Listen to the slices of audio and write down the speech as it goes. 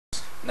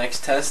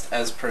Next test,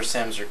 as per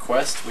Sam's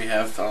request, we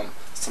have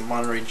some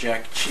Monterey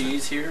Jack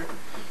cheese here.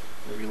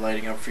 We'll be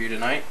lighting up for you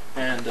tonight,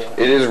 and it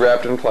is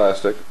wrapped in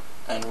plastic.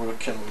 And we're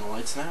killing the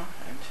lights now.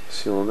 And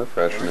sealing the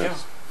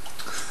freshness.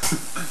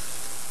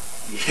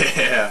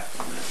 Yeah.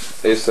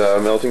 It's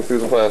melting through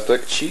the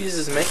plastic. Cheese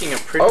is making a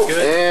pretty good.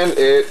 And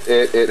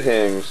it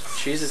hangs.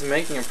 Cheese is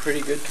making a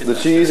pretty good conductor. The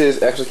cheese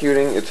is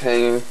executing. It's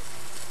hanging.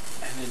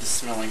 And it is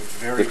smelling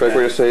very. The correct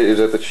way to say it is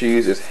that the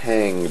cheese is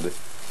hanged.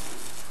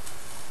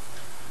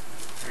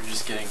 We're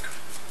just getting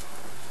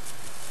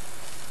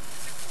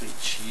complete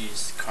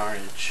cheese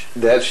carnage.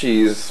 That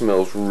cheese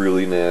smells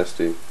really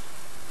nasty.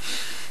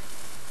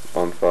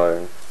 On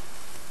fire.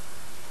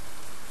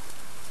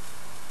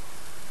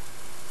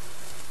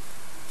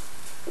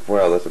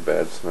 Wow, that's a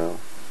bad smell.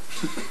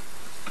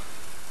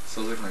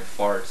 Smells like my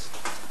farts.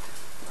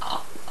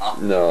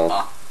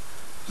 No.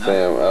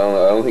 Sam,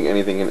 I don't think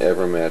anything can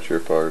ever match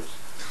your farts.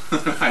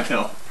 I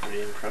know.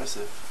 Pretty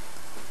impressive.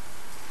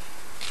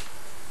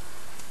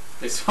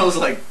 It smells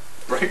like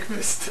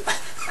breakfast.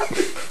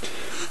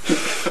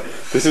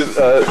 This is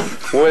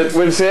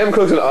when Sam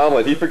cooks an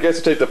omelet, he forgets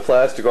to take the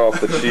plastic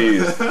off the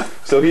cheese,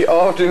 so he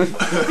often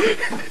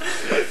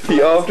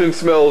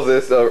smells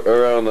this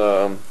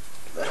around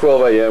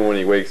 12 a.m. when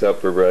he wakes up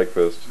for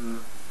breakfast.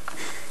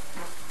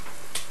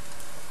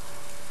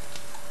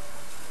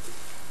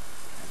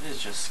 It is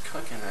just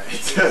cooking it.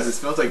 It does. It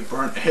smells like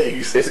burnt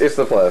eggs. It's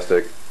the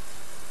plastic.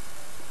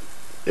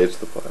 It's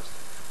the plastic.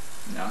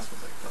 Now it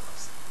smells like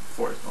dust.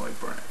 Before it smelled like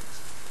burnt eggs.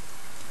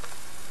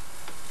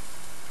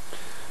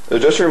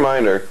 Just a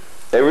reminder,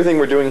 everything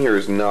we're doing here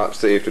is not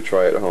safe to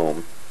try at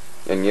home.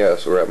 And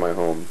yes, we're at my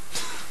home.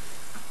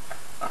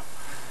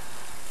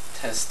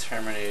 Test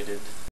terminated.